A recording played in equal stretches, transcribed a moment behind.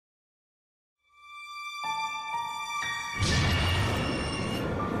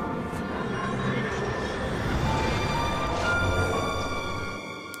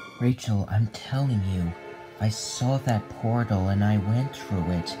Rachel, I'm telling you, I saw that portal and I went through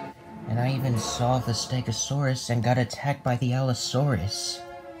it. And I even saw the Stegosaurus and got attacked by the Allosaurus.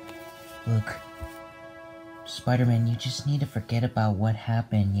 Look, Spider-Man, you just need to forget about what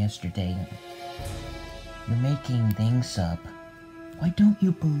happened yesterday. You're making things up. Why don't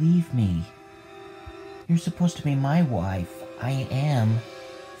you believe me? You're supposed to be my wife. I am.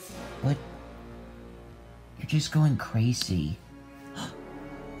 But you're just going crazy.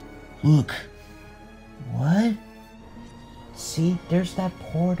 Look. What? See, there's that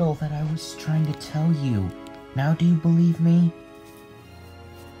portal that I was trying to tell you. Now do you believe me?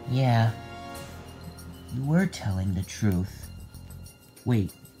 Yeah. You were telling the truth.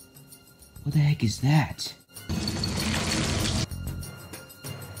 Wait. What the heck is that?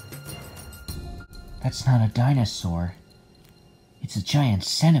 That's not a dinosaur. It's a giant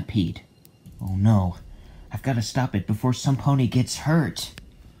centipede. Oh no. I've got to stop it before some pony gets hurt.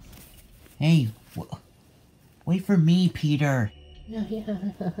 Hey, wait for me, Peter.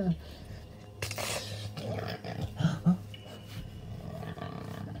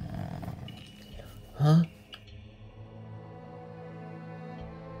 Huh?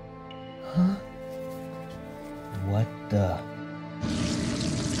 Huh? What the?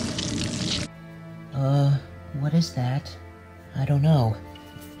 What is that? I don't know.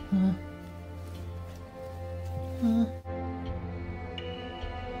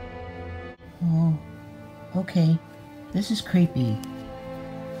 Oh, okay. This is creepy.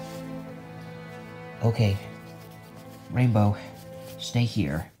 Okay. Rainbow, stay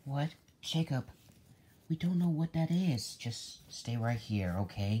here. What? Jacob, we don't know what that is. Just stay right here,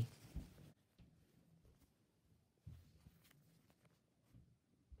 okay?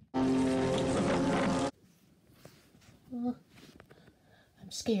 I'm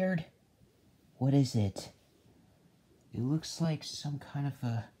scared. What is it? It looks like some kind of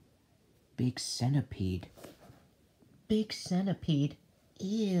a big centipede. Big centipede?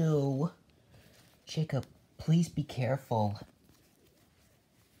 Ew. Jacob, please be careful.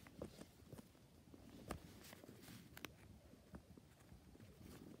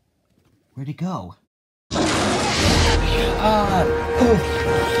 Where'd it go?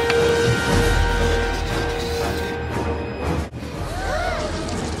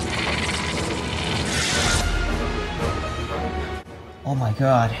 Oh my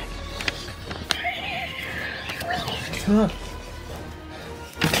god.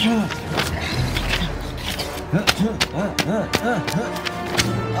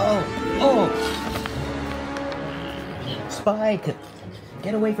 Oh! Spike!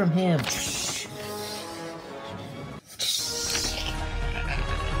 Get away from him!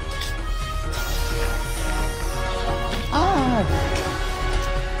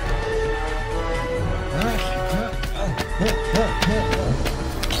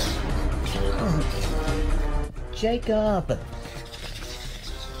 Jacob!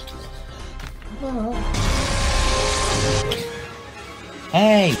 Oh.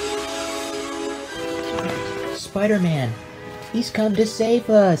 Hey! Spider-Man! He's come to save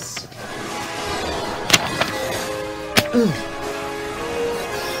us!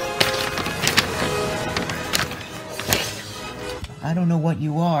 I don't know what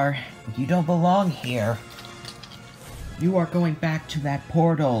you are, but you don't belong here. You are going back to that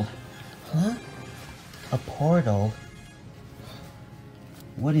portal. Huh? A portal?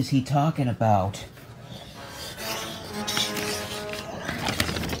 What is he talking about?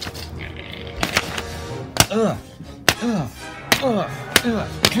 Whoa!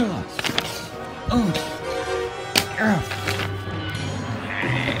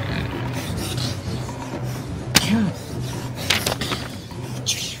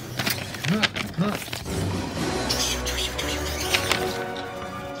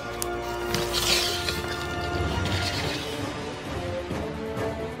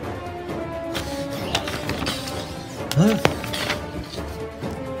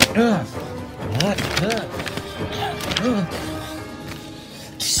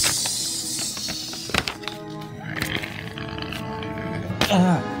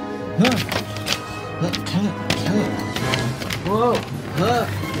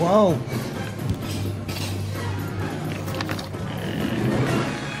 Whoa!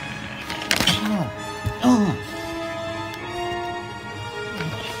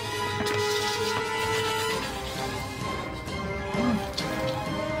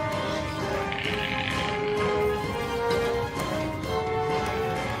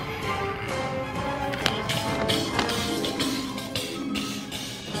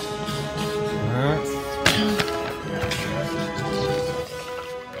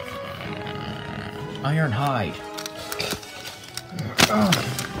 Iron hide.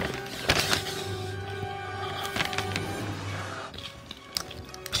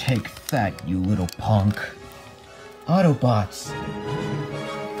 Take that, you little punk. Autobots!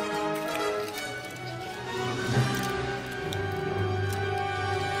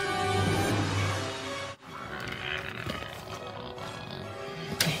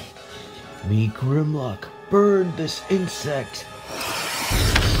 Me Grimlock, burn this insect!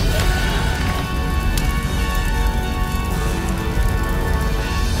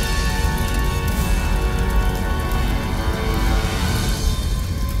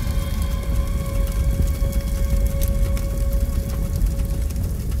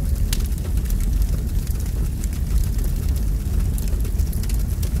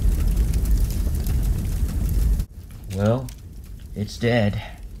 Well, it's dead.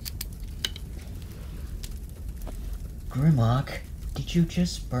 Grimlock, did you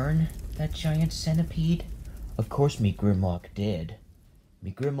just burn that giant centipede? Of course me Grimlock did. Me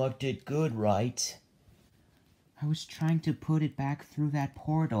Grimlock did good, right? I was trying to put it back through that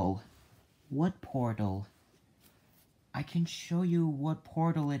portal. What portal? I can show you what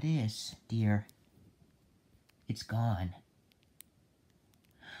portal it is, dear. It's gone.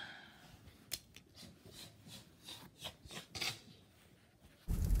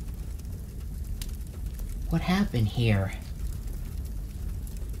 What happened here?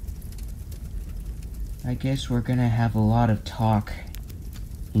 I guess we're gonna have a lot of talk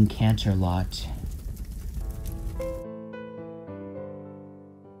in Canterlot.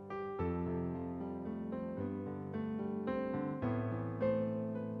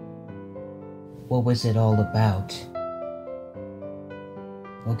 What was it all about?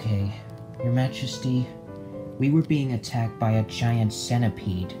 Okay, Your Majesty, we were being attacked by a giant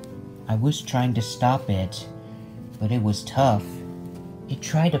centipede. I was trying to stop it, but it was tough. It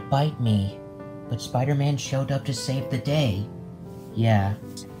tried to bite me, but Spiderman showed up to save the day. Yeah,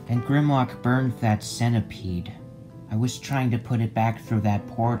 and Grimlock burned that centipede. I was trying to put it back through that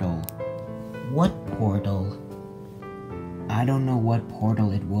portal. What portal? I don't know what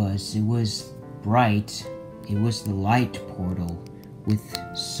portal it was. It was bright. It was the light portal with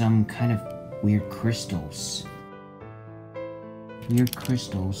some kind of weird crystals. Weird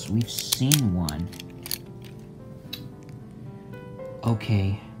crystals. We've seen one.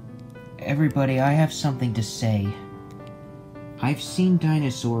 Okay. Everybody, I have something to say. I've seen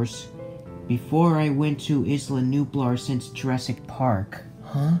dinosaurs before I went to Isla Nublar since Jurassic Park.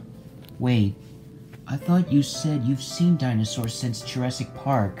 Huh? Wait. I thought you said you've seen dinosaurs since Jurassic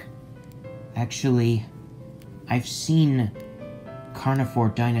Park. Actually, I've seen carnivore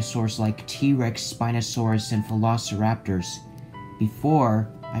dinosaurs like T-Rex, Spinosaurus, and Velociraptors before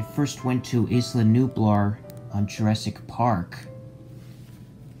I first went to Isla Nublar on Jurassic Park.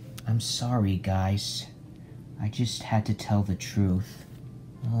 I'm sorry, guys. I just had to tell the truth.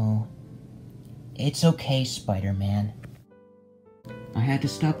 Oh. It's okay, Spider-Man. I had to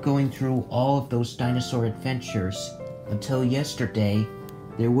stop going through all of those dinosaur adventures until yesterday.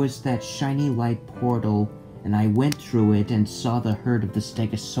 There was that shiny light portal, and I went through it and saw the herd of the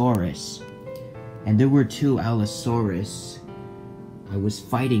Stegosaurus. And there were 2 Allosaurus. I was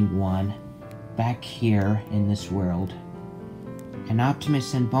fighting one back here in this world. And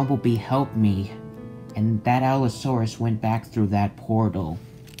Optimus and Bumblebee helped me, and that Allosaurus went back through that portal.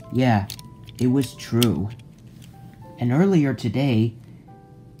 Yeah, it was true. And earlier today,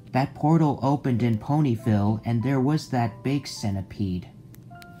 that portal opened in Ponyville, and there was that big centipede.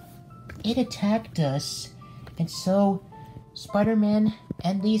 It attacked us, and so Spider-Man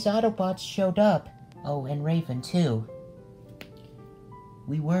and these Autobots showed up. Oh, and Raven too.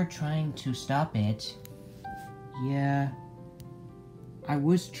 We were trying to stop it. Yeah, I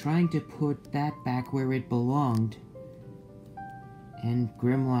was trying to put that back where it belonged, and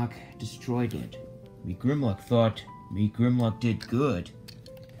Grimlock destroyed it. Me Grimlock thought me Grimlock did good.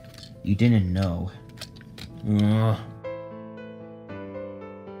 You didn't know.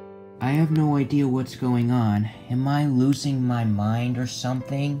 I have no idea what's going on. Am I losing my mind or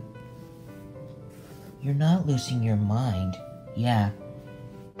something? You're not losing your mind. Yeah.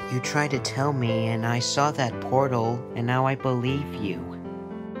 You tried to tell me, and I saw that portal, and now I believe you.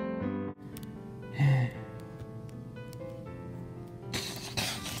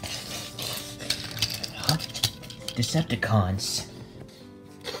 Huh? Decepticons.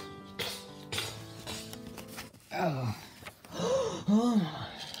 Oh.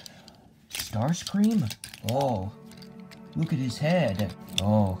 Starscream? Oh. Look at his head.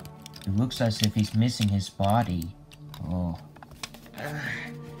 Oh. It looks as if he's missing his body. Oh.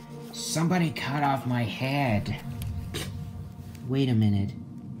 Somebody cut off my head. Wait a minute.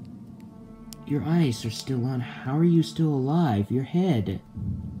 Your eyes are still on. How are you still alive? Your head.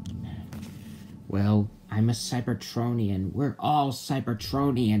 Well, I'm a Cybertronian. We're all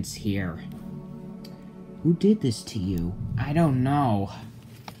Cybertronians here. Who did this to you? I don't know.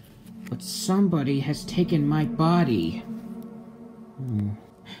 But somebody has taken my body.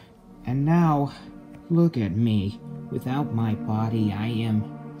 And now, look at me. Without my body, I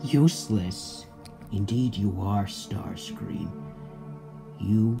am useless. Indeed you are, Starscream.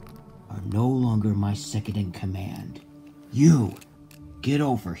 You are no longer my second in command. You, get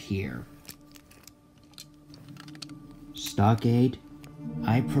over here. Stockade,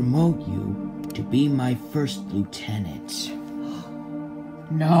 I promote you to be my first lieutenant.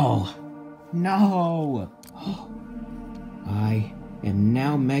 No! No! I am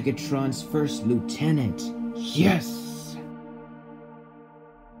now Megatron's first lieutenant. Yes!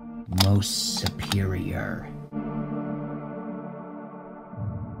 Most superior.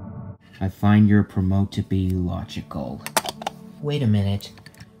 I find your promote to be logical. Wait a minute.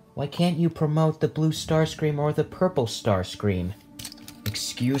 Why can't you promote the blue Starscream or the purple Starscream?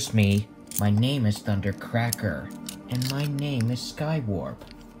 Excuse me, my name is Thundercracker, and my name is Skywarp.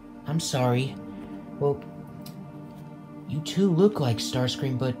 I'm sorry. Well, you two look like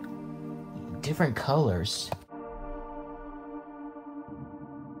Starscream, but different colors.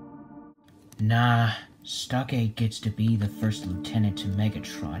 Nah, Stockade gets to be the first lieutenant to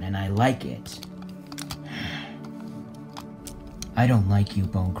Megatron, and I like it. I don't like you,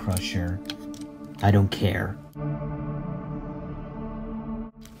 Bone Crusher. I don't care.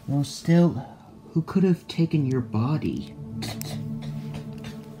 Well, still, who could have taken your body?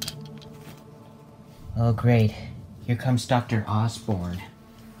 Oh, great. Here comes Dr. Osborn.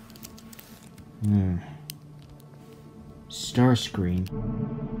 Starscream.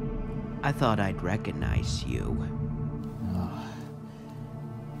 I thought I'd recognize you.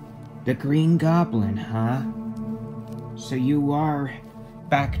 The Green Goblin, huh? So you are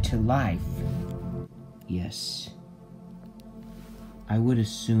back to life. Yes. I would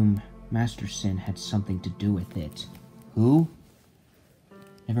assume Master Sin had something to do with it. Who?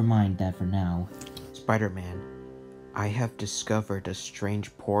 Never mind that for now. Spider-Man, I have discovered a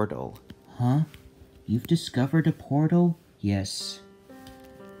strange portal. Huh? You've discovered a portal? Yes.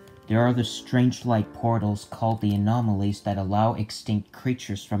 There are the strange light portals called the anomalies that allow extinct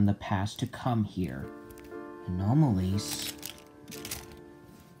creatures from the past to come here. Anomalies?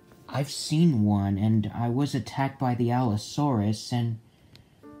 I've seen one, and I was attacked by the Allosaurus, and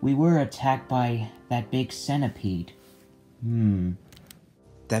we were attacked by that big centipede.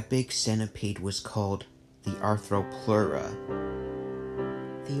 That big centipede was called the Arthropleura.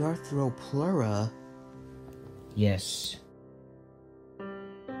 The Arthropleura? Yes.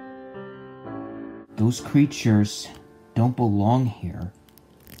 Those creatures don't belong here,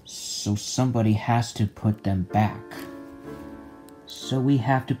 so somebody has to put them back. So we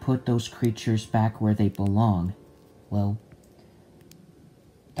have to put those creatures back where they belong. Well,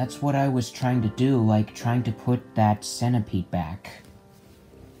 that's what I was trying to do, like trying to put that centipede back.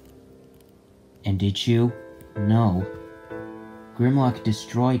 And did you? No. Grimlock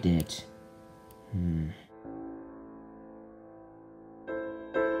destroyed it.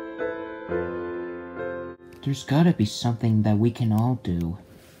 There's gotta be something that we can all do.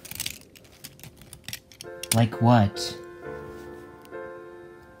 Like what?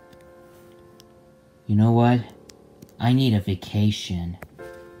 You know what? I need a vacation.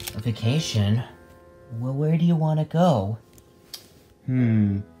 A vacation? Well, where do you want to go?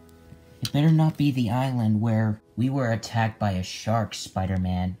 It better not be the island where we were attacked by a shark,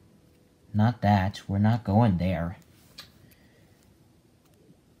 Spider-Man. Not that. We're not going there.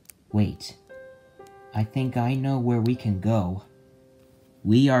 Wait. I think I know where we can go.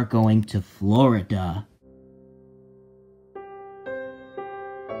 We are going to Florida.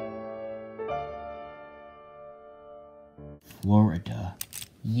 Florida.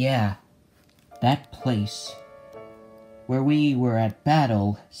 Yeah, that place. Where we were at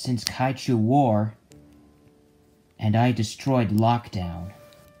battle since Kaiju War. And I destroyed Lockdown.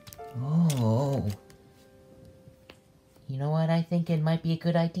 Oh. You know what? I think it might be a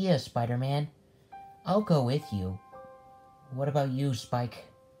good idea, Spider-Man. I'll go with you. What about you, Spike?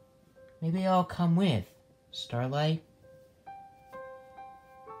 Maybe I'll come with. Starlight?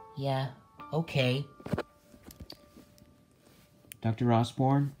 Yeah, okay. Dr.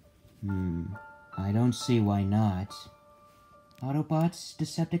 Osborn? I don't see why not. Autobots,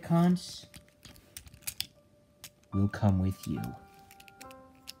 Decepticons? We'll come with you.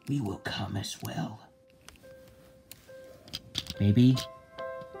 We will come as well. Baby?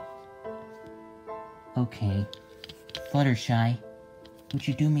 Okay. Fluttershy, would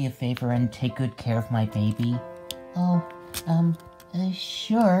you do me a favor and take good care of my baby? Oh,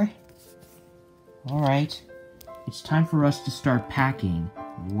 sure. Alright. It's time for us to start packing.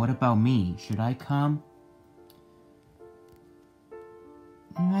 What about me? Should I come?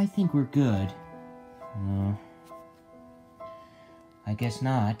 I think we're good. I guess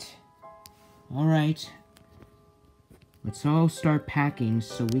not. Alright. Let's all start packing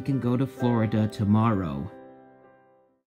so we can go to Florida tomorrow.